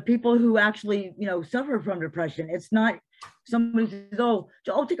the people who actually, suffer from depression. It's not somebody says, "Oh,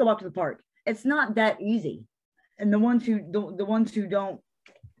 take a walk to the park." It's not that easy. And the ones who don't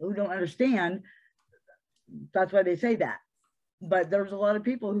understand, that's why they say that. But there's a lot of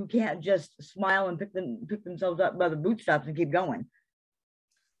people who can't just smile and pick themselves up by the bootstraps and keep going.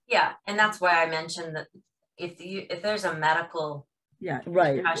 Yeah, and that's why I mentioned that if there's a medical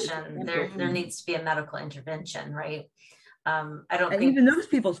depression, there needs to be a medical intervention, right? I don't think even those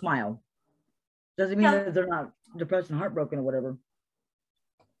people smile. Doesn't mean that they're not depressed and heartbroken or whatever.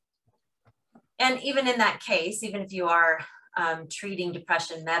 And even in that case, even if you are treating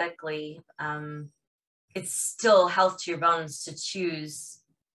depression medically, it's still health to your bones to choose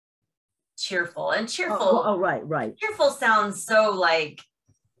cheerful. And cheerful. Right. Cheerful sounds so like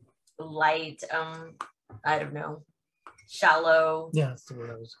light. I don't know, shallow. Yeah, that's the word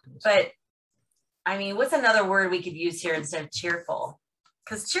I was going to say. But I mean, what's another word we could use here instead of cheerful?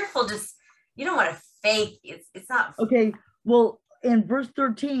 Because cheerful you don't want to fake. It's not. Okay. Well, in verse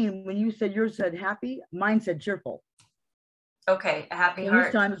 13, when you said yours said happy, mine said cheerful. Okay, a happy heart.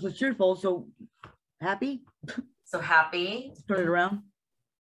 This time it was cheerful, so happy. So happy. Turn it around.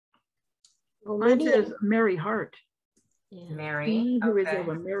 Well, Mine says merry heart. Mary. Who is Okay. of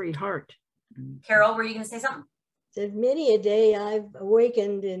a merry heart. Carol, were you going to say something? Said many a day I've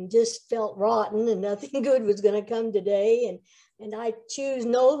awakened and just felt rotten and nothing good was going to come today. And I choose,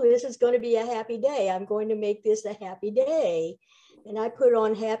 no, this is going to be a happy day. I'm going to make this a happy day. And I put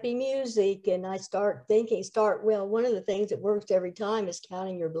on happy music and I well, one of the things that works every time is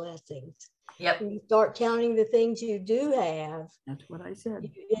counting your blessings. Yep. When you start counting the things you do have. That's what I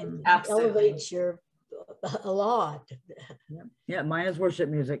said. It Absolutely. elevates a lot. Yeah, mine is worship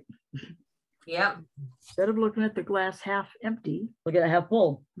music. Yep. Instead of looking at the glass half empty, look at it half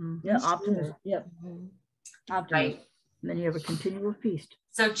full. Yeah, optimism. Yep. Optimism. Right. And then you have a continual feast.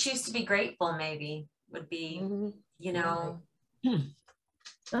 So choose to be grateful, maybe would be,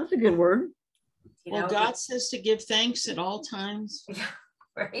 That's a good word. You Well, know, God says to give thanks at all times.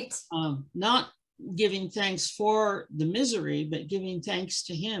 right? Not giving thanks for the misery, but giving thanks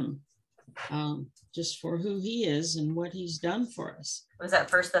to him, just for who he is and what he's done for us. Was that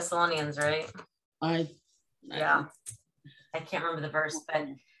First Thessalonians, right? Yeah. I can't remember the verse, but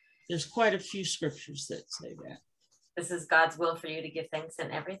There's quite a few scriptures that say that. this is God's will for you to give thanks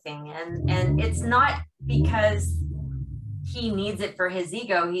in everything. And it's not because he needs it for his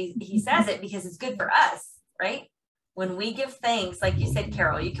ego. He says it because it's good for us, right? When we give thanks, like you said,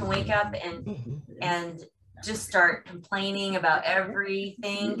 Carol, you can wake up and just start complaining about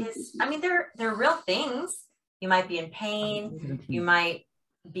everything. Because I mean, they're real things. You might be in pain, you might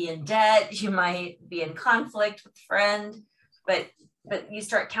be in debt, you might be in conflict with a friend, but you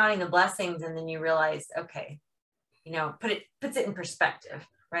start counting the blessings and then you realize, okay, you know, puts it in perspective,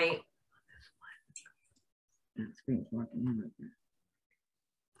 right?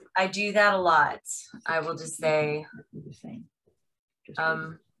 I do that a lot. I will just say,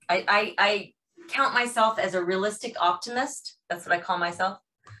 I count myself as a realistic optimist. That's what I call myself.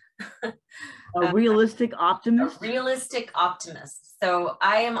 A realistic optimist? A realistic optimist. So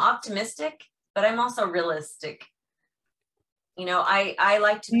I am optimistic, but I'm also realistic. You know, I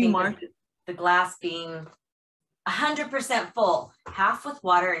like to think of the glass being 100% full, half with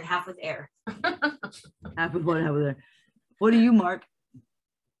water and half with air. Half with water, half with air. What do you, Mark?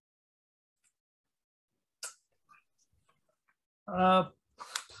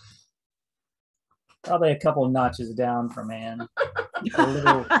 Probably a couple of notches down from Anne.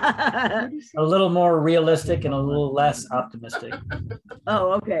 A little more realistic and a little less optimistic.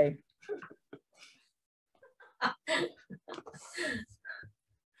 Oh, okay.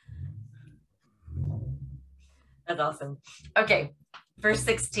 That's awesome. Okay, verse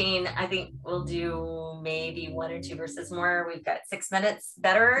 16, I think we'll do maybe 1 or 2 verses more. We've got 6 minutes.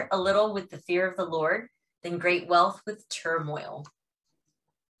 Better a little with the fear of the Lord than great wealth with turmoil.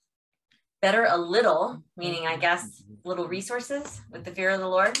 Better a little, meaning I guess little resources with the fear of the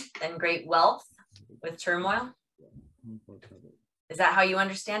Lord than great wealth with turmoil. Is that how you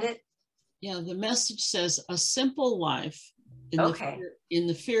understand it? Yeah, the Message says a simple life in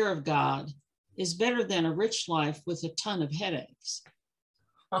the fear of God is better than a rich life with a ton of headaches.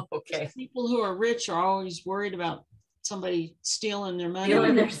 Okay. People who are rich are always worried about somebody stealing their money.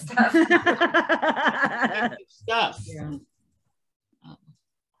 Stealing their stuff. Yeah.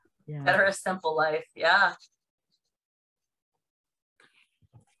 Yeah. Better a simple life. Yeah.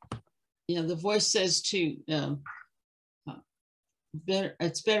 Yeah, the Voice says too,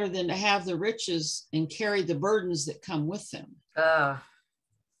 it's better than to have the riches and carry the burdens that come with them.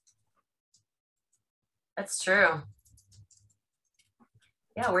 That's true.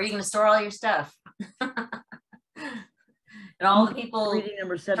 Yeah, where are you going to store all your stuff? And all the people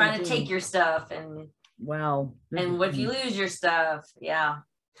trying to take your stuff, and wow. And what if you lose your stuff? Yeah.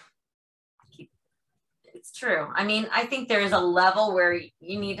 It's true. I mean, I think there is a level where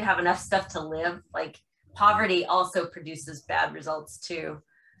you need to have enough stuff to live. Like poverty also produces bad results too.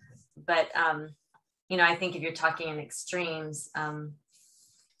 But, you know, I think if you're talking in extremes, I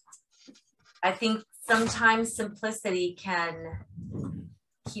think sometimes simplicity can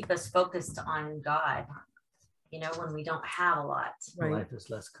keep us focused on God, you know, when we don't have a lot. Right. Life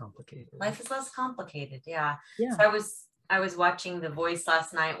is less complicated. Life is less complicated. Yeah. Yeah. So I was watching The Voice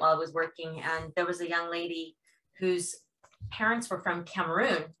last night while I was working, and there was a young lady whose parents were from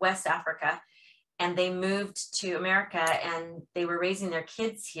Cameroon, West Africa, and they moved to America and they were raising their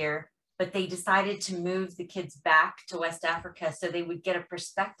kids here, but they decided to move the kids back to West Africa so they would get a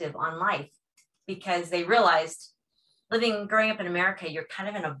perspective on life, because they realized growing up in America, you're kind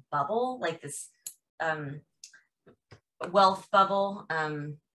of in a bubble, like this wealth bubble,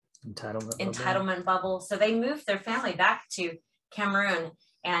 entitlement bubble. So they moved their family back to Cameroon,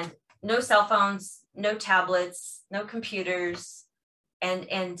 and no cell phones, no tablets, no computers.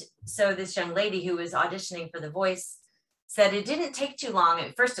 And so this young lady who was auditioning for The Voice said it didn't take too long.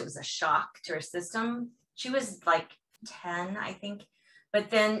 At first it was a shock to her system. She was like 10, I think,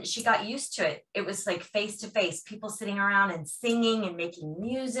 but then she got used to it. It was like face to face, people sitting around and singing and making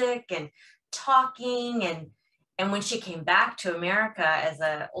music and talking. And when she came back to America as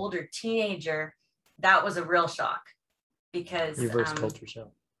an older teenager, that was a real shock, because reverse culture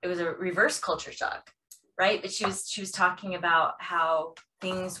shock. It was a reverse culture shock, right? But she was talking about how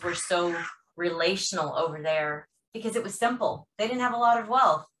things were so relational over there because it was simple. They didn't have a lot of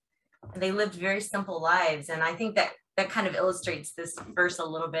wealth, and they lived very simple lives. And I think that kind of illustrates this verse a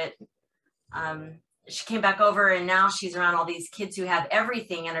little bit. She came back over, and now she's around all these kids who have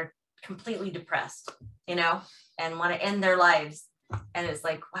everything and are completely depressed, you know, and want to end their lives. And it's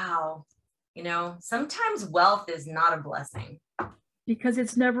like, wow, you know, sometimes wealth is not a blessing. Because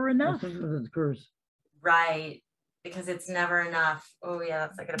it's never enough. Sometimes it's a curse. Right. Because it's never enough. Oh yeah,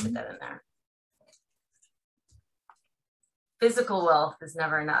 I gotta put that in there. Physical wealth is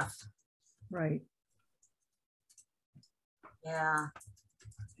never enough. Right. Yeah.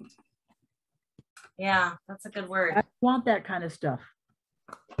 Yeah, that's a good word. I want that kind of stuff.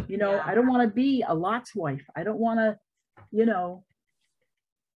 You know, Yeah. I don't want to be a Lot's wife. I don't want to, you know,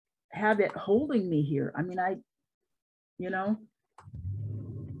 have it holding me here. I mean, you know.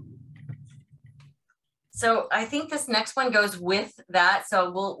 So I think this next one goes with that.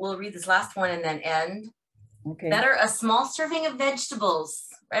 So we'll read this last one and then end. Okay. Better a small serving of vegetables,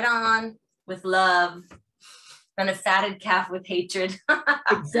 right on, with love, than a fatted calf with hatred.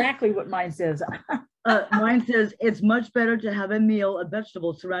 Exactly what mine says. Mine says it's much better to have a meal of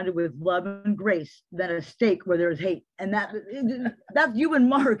vegetables surrounded with love and grace than a steak where there's hate. And that's you and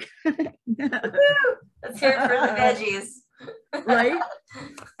Mark. Let's hear it for the veggies. Right?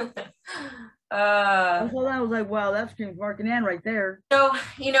 I was like, wow, that screams Mark and Ann right there. So,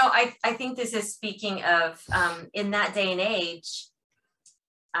 you know, I think this is speaking of in that day and age,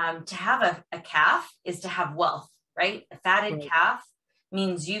 to have a calf is to have wealth, right? A fatted calf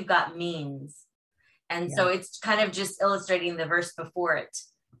means you've got means. And so it's kind of just illustrating the verse before it.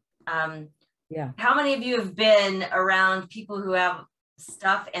 How many of you have been around people who have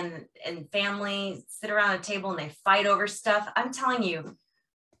stuff and family sit around a table and they fight over stuff? I'm telling you,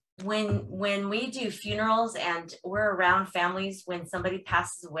 when we do funerals and we're around families when somebody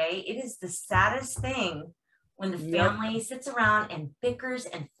passes away, it is the saddest thing when the family sits around and bickers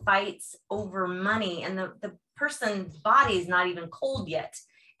and fights over money, and the person's body is not even cold yet,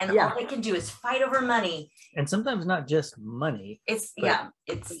 and all they can do is fight over money. And sometimes not just money. It's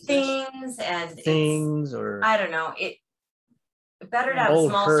things and things, or I don't know. It better to have a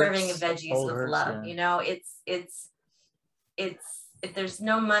small serving of veggies with love. You know, it's if there's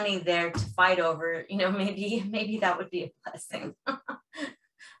no money there to fight over, you know, maybe that would be a blessing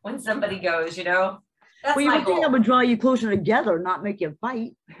when somebody goes, you know. That's well, you would think that would draw you closer together, not make you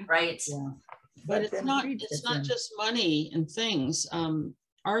fight. Right. Yeah. But it's not just money and things.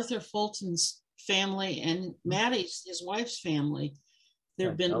 Arthur Fulton's family and Maddie's, his wife's family, there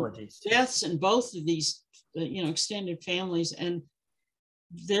have been deaths in both of these, you know, extended families, and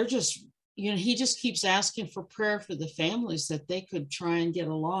they're just, you know, he just keeps asking for prayer for the families that they could try and get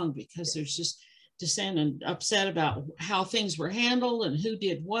along, because there's just dissent and upset about how things were handled and who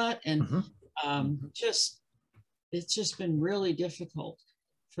did what, and it's just been really difficult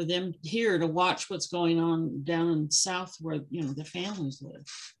for them here to watch what's going on down in South where, you know, the families live.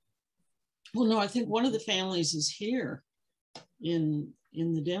 Well, no, I think one of the families is here in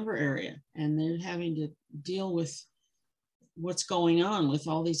the Denver area, and they're having to deal with what's going on with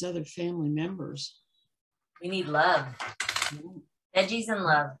all these other family members. We need love. Veggies and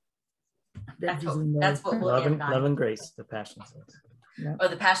love. That's what we'll end on. Love and grace, the Passion says. Yeah. Oh,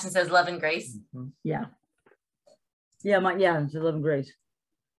 the Passion says love and grace. Yeah. It's love and grace.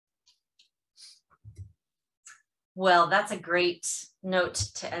 Well, that's a great note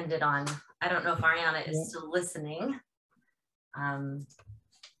to end it on. I don't know if Ariana is still listening.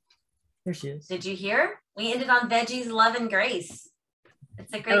 Here she is. Did you hear? We ended on veggies, love, and grace.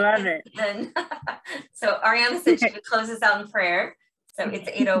 It's a great. I love it. So Ariana said she would close us out in prayer. So it's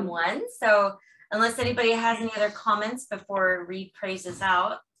 8:01. So unless anybody has any other comments before Reed prays us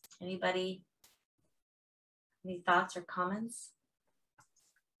out, anybody? Any thoughts or comments?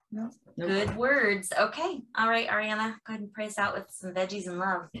 No. Good words. Okay. All right, Ariana, go ahead and pray us out with some veggies and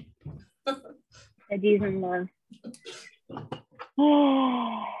love. Veggies and love.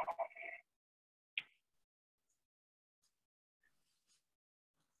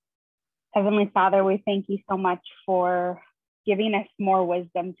 Heavenly Father, we thank you so much for giving us more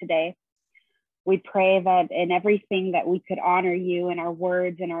wisdom today. We pray that in everything that we could honor you in our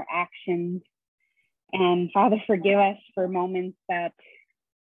words and our actions. And Father, forgive us for moments that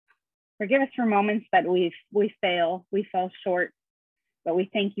we fail, we fell short, but we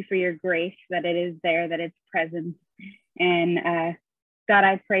thank you for your grace, that it is there, that it's present. And God,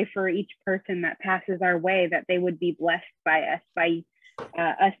 I pray for each person that passes our way, that they would be blessed by us, by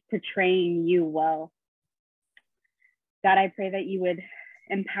us portraying you well. God, I pray that you would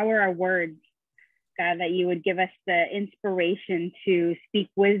empower our words, God, that you would give us the inspiration to speak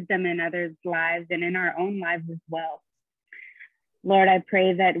wisdom in others' lives and in our own lives as well. Lord, I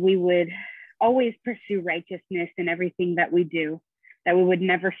pray that we would always pursue righteousness in everything that we do, that we would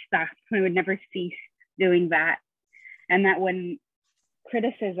never stop, we would never cease doing that. And that when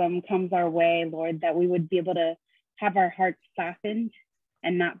criticism comes our way, Lord, that we would be able to have our hearts softened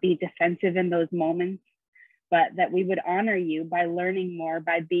and not be defensive in those moments, but that we would honor you by learning more,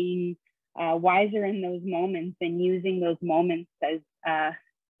 by being wiser in those moments and using those moments as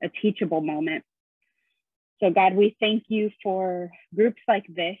a teachable moment. So God, we thank you for groups like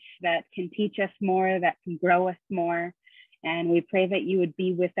this that can teach us more, that can grow us more. And we pray that you would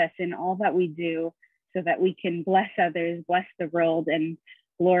be with us in all that we do so that we can bless others, bless the world, and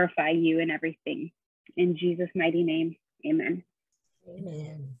glorify you in everything. In Jesus' mighty name, amen.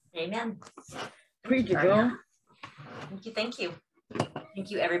 Amen. Amen. Preach it, girl. Thank you. Thank you. Thank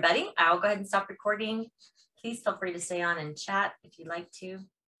you, everybody. I'll go ahead and stop recording. Please feel free to stay on and chat if you'd like to.